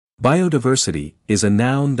Biodiversity is a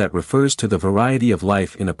noun that refers to the variety of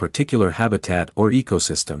life in a particular habitat or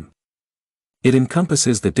ecosystem. It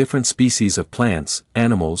encompasses the different species of plants,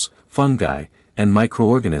 animals, fungi, and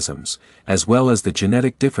microorganisms, as well as the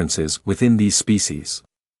genetic differences within these species.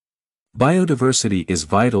 Biodiversity is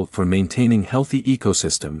vital for maintaining healthy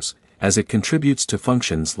ecosystems, as it contributes to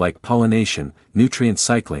functions like pollination, nutrient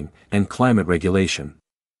cycling, and climate regulation.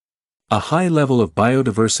 A high level of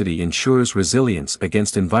biodiversity ensures resilience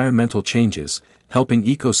against environmental changes, helping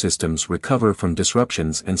ecosystems recover from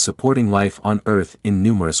disruptions and supporting life on Earth in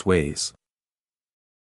numerous ways.